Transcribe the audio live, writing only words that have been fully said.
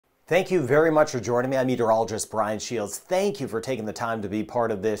Thank you very much for joining me. I'm meteorologist Brian Shields. Thank you for taking the time to be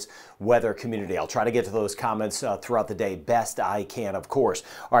part of this weather community. I'll try to get to those comments throughout the day best I can, of course.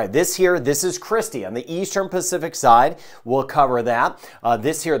 All right, this is Christy on the eastern Pacific side. We'll cover that.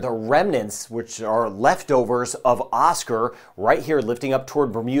 This here, the remnants, which are leftovers of Oscar, right here lifting up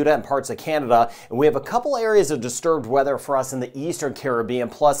toward Bermuda and parts of Canada. And we have a couple areas of disturbed weather for us in the eastern Caribbean,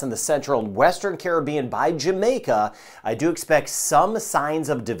 plus in the central and western Caribbean by Jamaica. I do expect some signs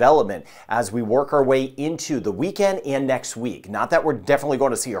of development as we work our way into the weekend and next week. Not that we're definitely going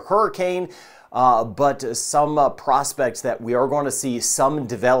to see a hurricane, but some prospects that we are going to see some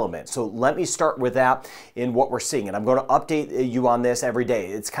development. So let me start with that in what we're seeing. And I'm going to update you on this every day.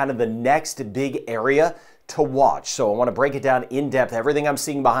 It's kind of the next big area to watch. So I want to break it down in depth. Everything I'm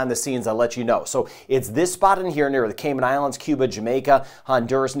seeing behind the scenes, I'll let you know. So it's this spot in here near the Cayman Islands, Cuba, Jamaica,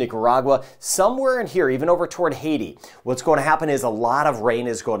 Honduras, Nicaragua, somewhere in here, even over toward Haiti. What's going to happen is a lot of rain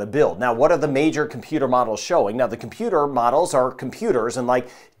is going to build. Now, what are the major computer models showing? Now, the computer models are computers and like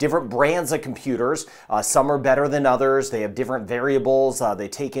different brands of computers. Some are better than others. They have different variables. They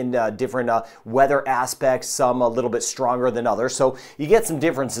take in different weather aspects, some a little bit stronger than others. So you get some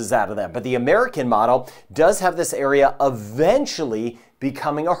differences out of them. But the American model does have this area eventually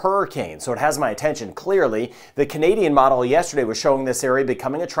becoming a hurricane. So it has my attention clearly. The Canadian model yesterday was showing this area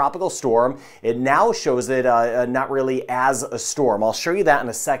becoming a tropical storm. It now shows it not really as a storm. I'll show you that in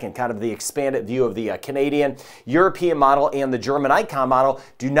a second, kind of the expanded view of the Canadian. European model and the German ICON model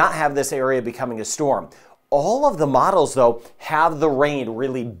do not have this area becoming a storm. All of the models, though, have the rain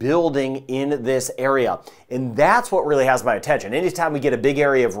really building in this area. And that's what really has my attention. Anytime we get a big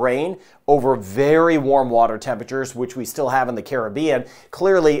area of rain over very warm water temperatures, which we still have in the Caribbean,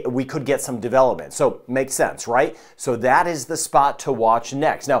 clearly we could get some development. So makes sense, right? So that is the spot to watch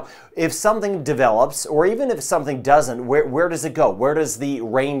next. Now, if something develops, or even if something doesn't, where does it go? Where does the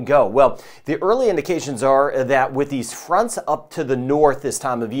rain go? Well, the early indications are that with these fronts up to the north this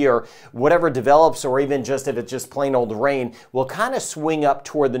time of year, whatever develops, or even just if it's just plain old rain, will kind of swing up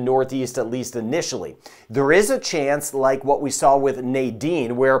toward the northeast, at least initially. There is a chance, like what we saw with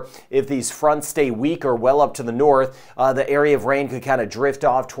Nadine, where if these fronts stay weak or well up to the north, the area of rain could kind of drift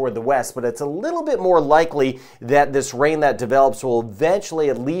off toward the west. But it's a little bit more likely that this rain that develops will eventually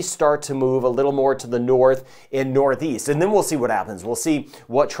at least start to move a little more to the north and northeast. And then we'll see what happens. We'll see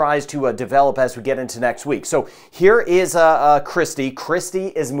what tries to develop as we get into next week. So here is Christy. Christy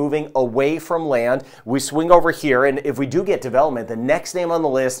is moving away from land. We swing over here, and if we do get development, the next name on the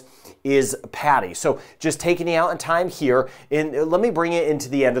list is Patty. So just taking you out in time here, and let me bring it into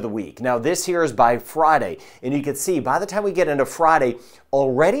the end of the week. Now this here is by Friday, and you can see by the time we get into Friday,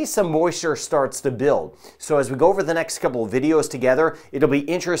 already some moisture starts to build. So as we go over the next couple of videos together, it'll be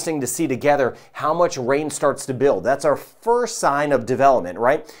interesting to see together how much rain starts to build. That's our first sign of development,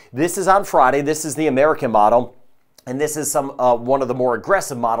 right? This is on Friday. This is the American model. And this is one of the more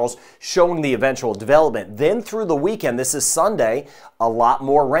aggressive models showing the eventual development. Then through the weekend, this is Sunday, a lot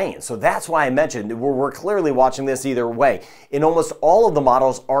more rain. So that's why I mentioned we're clearly watching this either way. And almost all of the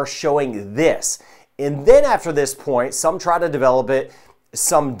models are showing this. And then after this point, some try to develop it,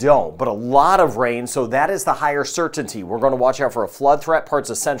 some don't, but a lot of rain, so that is the higher certainty. We're going to watch out for a flood threat, parts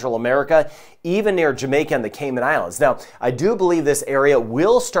of Central America, even near Jamaica and the Cayman Islands. Now, I do believe this area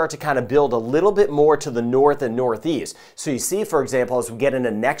will start to kind of build a little bit more to the north and northeast. So you see, for example, as we get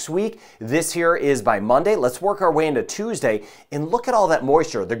into next week, this here is by Monday. Let's work our way into Tuesday and look at all that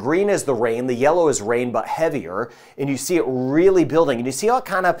moisture. The green is the rain, the yellow is rain, but heavier, and you see it really building. And you see how it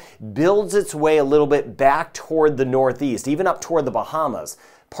kind of builds its way a little bit back toward the northeast, even up toward the Bahamas,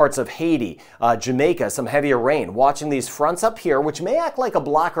 parts of Haiti, Jamaica, some heavier rain. Watching these fronts up here, which may act like a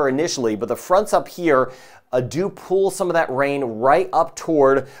blocker initially, but the fronts up here do pull some of that rain right up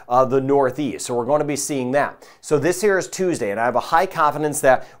toward the northeast. So we're going to be seeing that. So this here is Tuesday, and I have a high confidence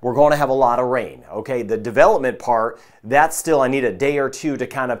that we're going to have a lot of rain. Okay, the development part, that's still, I need a day or two to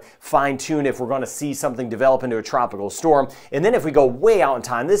kind of fine tune if we're going to see something develop into a tropical storm. And then if we go way out in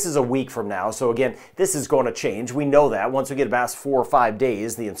time, this is a week from now. So again, this is going to change. We know that once we get past 4 or 5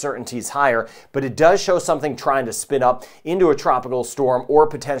 days, the uncertainty is higher, but it does show something trying to spin up into a tropical storm or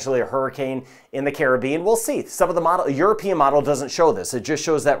potentially a hurricane in the Caribbean. We'll see. Some of the European model doesn't show this. It just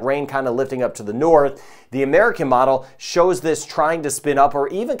shows that rain kind of lifting up to the north. The American model shows this trying to spin up, or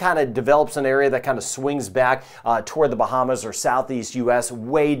even kind of develops an area that kind of swings back toward the Bahamas or southeast U.S.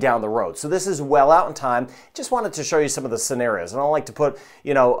 way down the road. So this is well out in time. Just wanted to show you some of the scenarios. I don't like to put,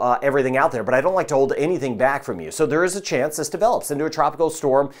 everything out there, but I don't like to hold anything back from you. So there is a chance this develops into a tropical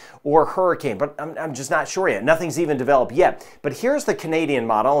storm or hurricane, but I'm just not sure yet. Nothing's even developed yet. But here's the Canadian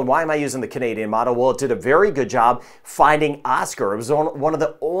model, and why am I using the Canadian Canadian model? Well, it did a very good job finding Oscar. It was one of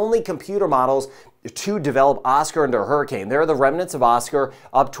the only computer models to develop Oscar into a hurricane. There are the remnants of Oscar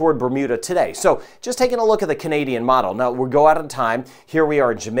up toward Bermuda today. So just taking a look at the Canadian model. Now we'll go out of time. Here we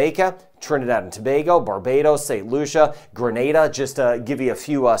are in Jamaica, Trinidad and Tobago, Barbados, St. Lucia, Grenada, just to give you a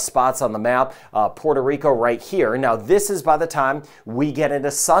few spots on the map, Puerto Rico right here. Now this is by the time we get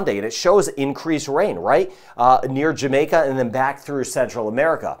into Sunday, and it shows increased rain, right? Near Jamaica and then back through Central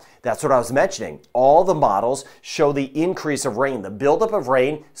America. That's what I was mentioning. All the models show the increase of rain, the buildup of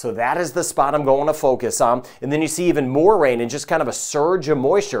rain, so that is the spot I'm going to focus on. And then you see even more rain and just kind of a surge of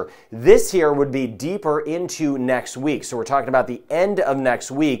moisture. This here would be deeper into next week. So we're talking about the end of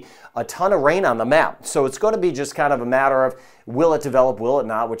next week, a ton of rain on the map. So it's going to be just kind of a matter of will it develop, will it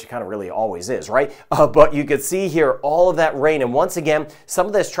not, which it kind of really always is, right? But you can see here all of that rain. And once again, some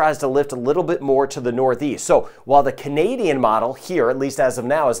of this tries to lift a little bit more to the northeast. So while the Canadian model here, at least as of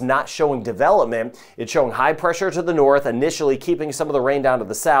now, is not showing development, it's showing high pressure to the north, initially keeping some of the rain down to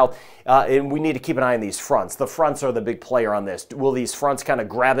the south. And we need to keep an eye on these fronts. The fronts are the big player on this. Will these fronts kind of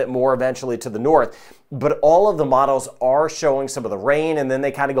grab it more eventually to the north? But all of the models are showing some of the rain, and then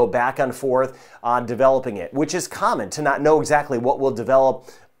they kind of go back and forth on developing it, which is common to not know exactly what will develop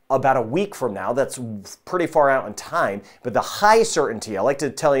about a week from now. That's pretty far out in time. But the high certainty, I like to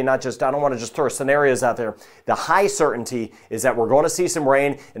tell you, not just, I don't want to just throw scenarios out there. The high certainty is that we're going to see some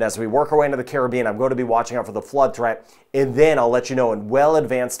rain. And as we work our way into the Caribbean, I'm going to be watching out for the flood threat. And then I'll let you know in well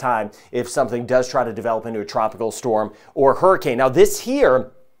advanced time if something does try to develop into a tropical storm or hurricane. Now this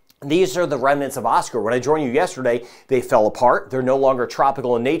here, these are the remnants of Oscar. When I joined you yesterday, they fell apart. They're no longer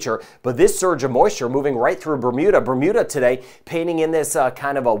tropical in nature, but this surge of moisture moving right through Bermuda. Bermuda today painting in this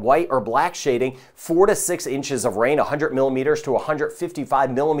kind of a white or black shading, 4 to 6 inches of rain, 100 millimeters to 155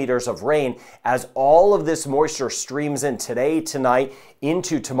 millimeters of rain as all of this moisture streams in today, tonight,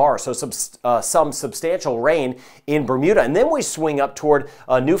 into tomorrow. So some substantial rain in Bermuda. And then we swing up toward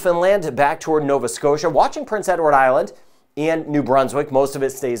Newfoundland, back toward Nova Scotia, watching Prince Edward Island and New Brunswick. Most of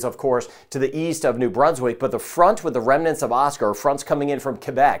it stays, of course, to the east of New Brunswick, but the front with the remnants of Oscar, fronts coming in from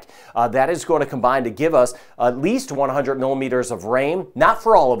Quebec, that is going to combine to give us at least 100 millimeters of rain, not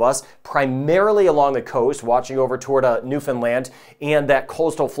for all of us, primarily along the coast, watching over toward Newfoundland and that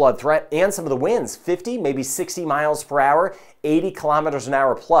coastal flood threat, and some of the winds, 50, maybe 60 miles per hour, 80 kilometers an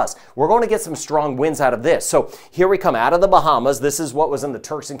hour plus. We're going to get some strong winds out of this. So here we come out of the Bahamas. This is what was in the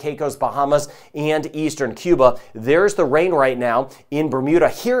Turks and Caicos, Bahamas, and eastern Cuba. There's the rain right now in Bermuda.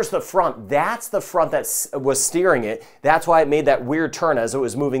 Here's the front. That's the front that was steering it. That's why it made that weird turn as it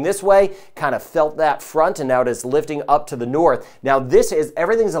was moving this way, kind of felt that front, and now it is lifting up to the north. Now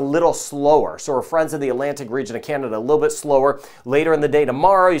everything's a little slower. So our friends in the Atlantic region of Canada, a little bit slower. Later in the day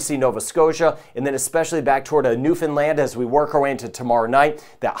tomorrow, you see Nova Scotia, and then especially back toward Newfoundland as we work our way into tomorrow night.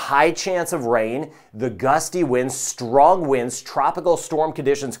 That high chance of rain, the gusty winds, strong winds, tropical storm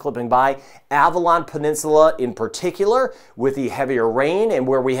conditions clipping by. Avalon Peninsula in particular with the heavier rain, and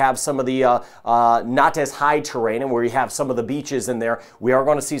where we have some of the not as high terrain and where we have some of the beaches in there, we are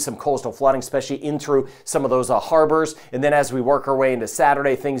going to see some coastal flooding, especially in through some of those harbors. And then as we work our way into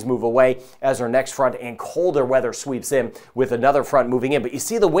Saturday, things move away as our next front and colder weather sweeps in with another front moving in. But you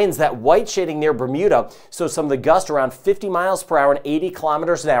see the winds, that white shading near Bermuda, so some of the gusts around 50 miles per hour and 80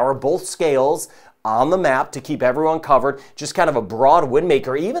 kilometers an hour, both scales on the map to keep everyone covered. Just kind of a broad wind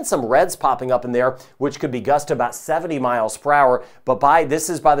maker, even some reds popping up in there, which could be gusts to about 70 miles per hour. But this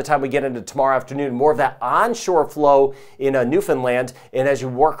is by the time we get into tomorrow afternoon, more of that onshore flow in Newfoundland. And as you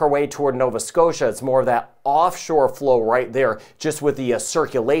work our way toward Nova Scotia, it's more of that offshore flow right there, just with the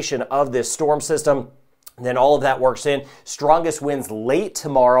circulation of this storm system. Then all of that works in. Strongest winds late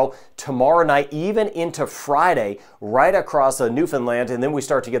tomorrow night, even into Friday, right across Newfoundland. And then we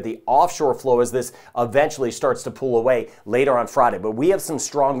start to get the offshore flow as this eventually starts to pull away later on Friday. But we have some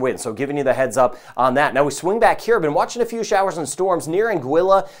strong winds, so giving you the heads up on that. Now we swing back here. I've been watching a few showers and storms near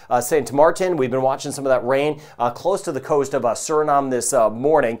Anguilla, St. Martin. We've been watching some of that rain close to the coast of Suriname this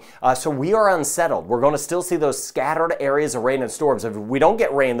morning. So we are unsettled. We're going to still see those scattered areas of rain and storms. If we don't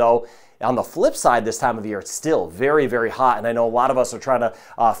get rain, though, on the flip side, this time of year, it's still very, very hot, and I know a lot of us are trying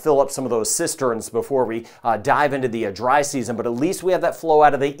to fill up some of those cisterns before we dive into the dry season, but at least we have that flow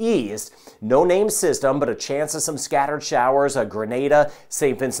out of the east. No name system, but a chance of some scattered showers, Grenada,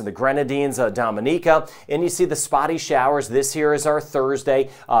 St. Vincent the Grenadines, Dominica, and you see the spotty showers. This here is our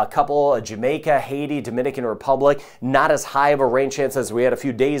Thursday. A couple Jamaica, Haiti, Dominican Republic. Not as high of a rain chance as we had a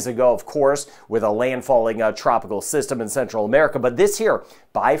few days ago, of course, with a landfalling tropical system in Central America, but this here,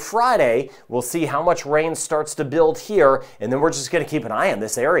 by Friday, we'll see how much rain starts to build here, and then we're just going to keep an eye on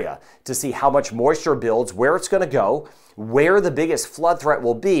this area to see how much moisture builds, where it's going to go. where the biggest flood threat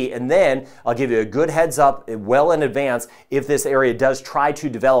will be, and then I'll give you a good heads up well in advance if this area does try to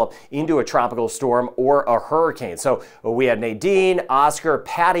develop into a tropical storm or a hurricane. So we had Nadine, Oscar,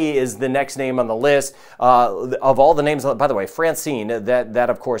 Patty is the next name on the list. Of all the names, by the way, Francine, that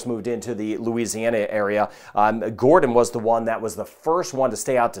of course moved into the Louisiana area. Gordon was the one that was the first one to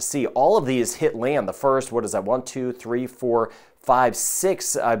stay out to sea. All of these hit land. The first, what is that, 1, 2, 3, 4, 5,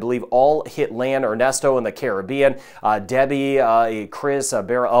 6, I believe, all hit land. Ernesto in the Caribbean, Debbie, Chris,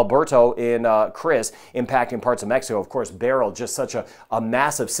 Alberto in Chris, impacting parts of Mexico. Of course, Beryl, just such a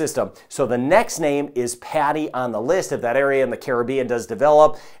massive system. So the next name is Patty on the list. If that area in the Caribbean does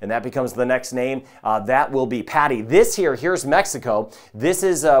develop and that becomes the next name, that will be Patty. Here's Mexico. This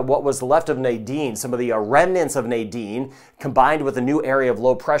is what was left of Nadine, some of the remnants of Nadine, combined with a new area of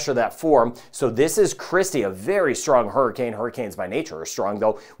low pressure that formed. So this is Christy, a very strong hurricane. Hurricanes by nature are strong,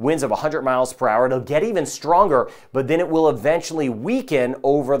 though. Winds of 100 miles per hour. It'll get even stronger, but then it will eventually weaken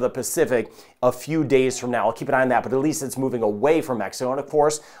over the Pacific a few days from now. I'll keep an eye on that, but at least it's moving away from Mexico. And of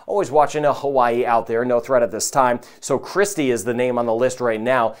course, always watching Hawaii out there. No threat at this time. So Christy is the name on the list right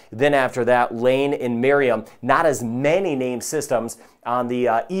now. Then after that, Lane and Miriam. Not as many name systems on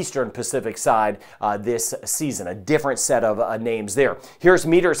the eastern Pacific side this season. A different set of names there. Here's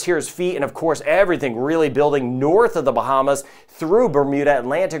meters, here's feet, and of course everything really building north of the Bahamas through Bermuda,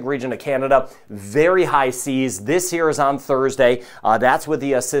 Atlantic region of Canada. Very high seas. This here is on Thursday. That's with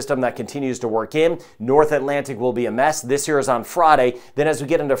the system that continues to work in. North Atlantic will be a mess. This here is on Friday. Then as we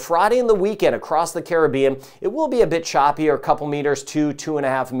get into Friday and the weekend across the Caribbean, it will be a bit choppier, a couple meters,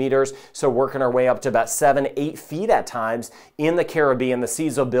 2.5 meters. So working our way up to about 7, 8 feet at times in the Caribbean. The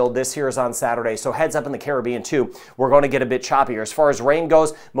seas will build. This here is on Saturday. So heads up in the Caribbean too. We're going to get a bit choppier. As far as rain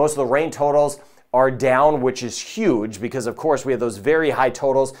goes, most of the rain totals are down, which is huge because, of course, we have those very high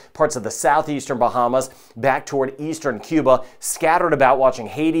totals, parts of the southeastern Bahamas, back toward eastern Cuba, scattered about watching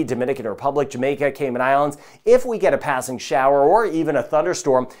Haiti, Dominican Republic, Jamaica, Cayman Islands. If we get a passing shower or even a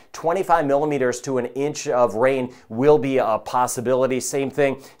thunderstorm, 25 millimeters to an inch of rain will be a possibility. Same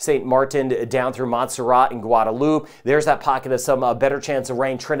thing, St. Martin down through Montserrat and Guadeloupe. There's that pocket of some better chance of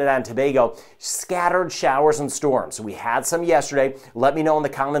rain. Trinidad and Tobago, scattered showers and storms. We had some yesterday. Let me know in the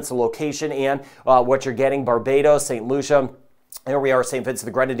comments the location and what you're getting. Barbados, St. Lucia. There we are, St. Vincent,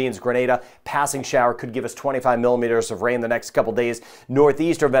 the Grenadines, Grenada. Passing shower could give us 25 millimeters of rain the next couple days.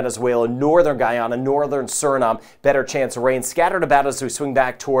 Northeastern Venezuela, northern Guyana, northern Suriname, better chance of rain. Scattered about as we swing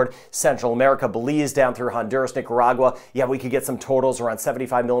back toward Central America, Belize, down through Honduras, Nicaragua. Yeah, we could get some totals around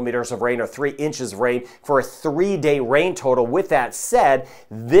 75 millimeters of rain or 3 inches of rain for a 3-day rain total. With that said,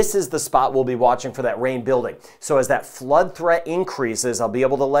 this is the spot we'll be watching for that rain building. So as that flood threat increases, I'll be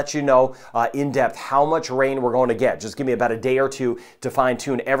able to let you know in depth how much rain we're going to get. Just give me about a day or two to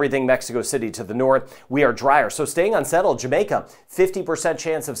fine-tune everything Mexico City to the north. We are drier. So staying unsettled, Jamaica, 50%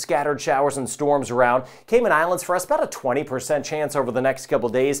 chance of scattered showers and storms around. Cayman Islands for us, about a 20% chance over the next couple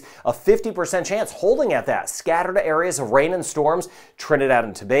days. A 50% chance holding at that. Scattered areas of rain and storms. Trinidad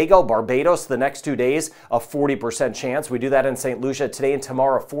and Tobago, Barbados the next 2 days, a 40% chance. We do that in St. Lucia today and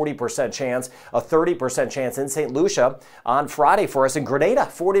tomorrow, 40% chance. A 30% chance in St. Lucia on Friday for us. In Grenada,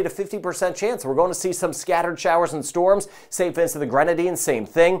 40 to 50% chance. We're going to see some scattered showers and storms. St. Vincent the Grenadines, same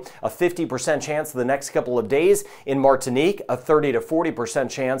thing, a 50% chance the next couple of days. In Martinique, a 30 to 40%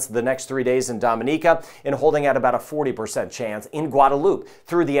 chance the next 3 days in Dominica, and holding at about a 40% chance in Guadeloupe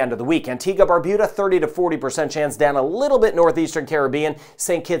through the end of the week. Antigua, Barbuda, 30 to 40% chance down a little bit northeastern Caribbean.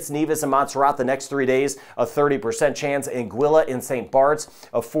 St. Kitts, Nevis, and Montserrat the next 3 days, a 30% chance. Anguilla in St. Bart's,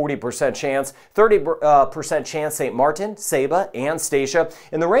 a 40% chance. 30% chance St. Martin, Saba, and Statia.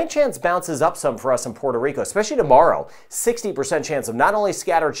 And the rain chance bounces up some for us in Puerto Rico, especially tomorrow. 60% chance of not only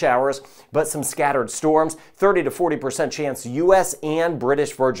scattered showers, but some scattered storms. 30 to 40% chance U.S. and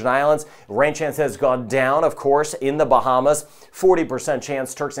British Virgin Islands. Rain chance has gone down, of course, in the Bahamas. 40%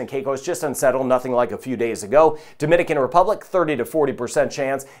 chance Turks and Caicos, just unsettled, nothing like a few days ago. Dominican Republic, 30 to 40%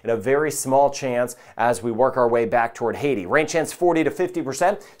 chance, and a very small chance as we work our way back toward Haiti. Rain chance 40 to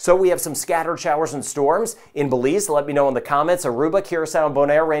 50%, so we have some scattered showers and storms in Belize. Let me know in the comments. Aruba, Curacao, and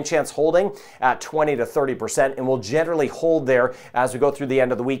Bonaire, rain chance holding at 20 to 30%, and will generally hold there as we go through the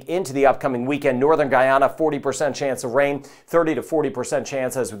end of the week into the upcoming weekend. Northern Guyana, 40% chance of rain, 30 to 40%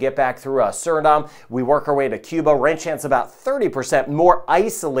 chance as we get back through Suriname. We work our way to Cuba. Rain chance about 30%, more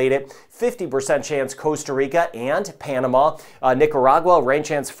isolated. 50% chance Costa Rica and Panama. Nicaragua, rain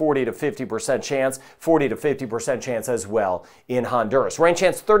chance 40 to 50% chance, 40 to 50% chance as well in Honduras. Rain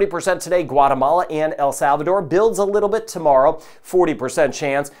chance 30% today, Guatemala and El Salvador. Builds a little bit tomorrow, 40%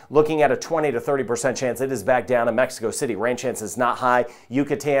 chance. Looking at a 20 to 30% chance, it is back down in Mexico City. Rain chance is not high.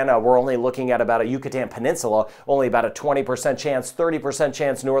 Yucatan, we're only looking at about a Yucatan Peninsula, only about a 20% chance, 30%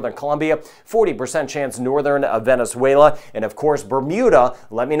 chance northern Colombia, 40% chance northern Venezuela, and of course Bermuda.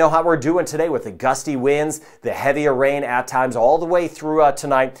 Let me know how we're doing today with the gusty winds, the heavier rain at times all the way through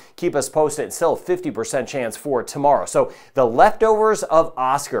tonight. Keep us posted. Still 50% chance for tomorrow. So the leftovers of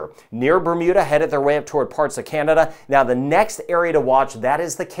Oscar near Bermuda headed their way up toward parts of Canada. Now the next area to watch, that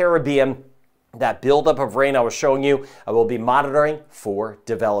is the Caribbean. That buildup of rain I was showing you, I will be monitoring for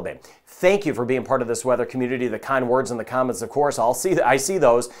development. Thank you for being part of this weather community. The kind words in the comments, of course, I see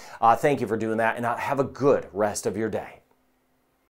those. Thank you for doing that, and have a good rest of your day.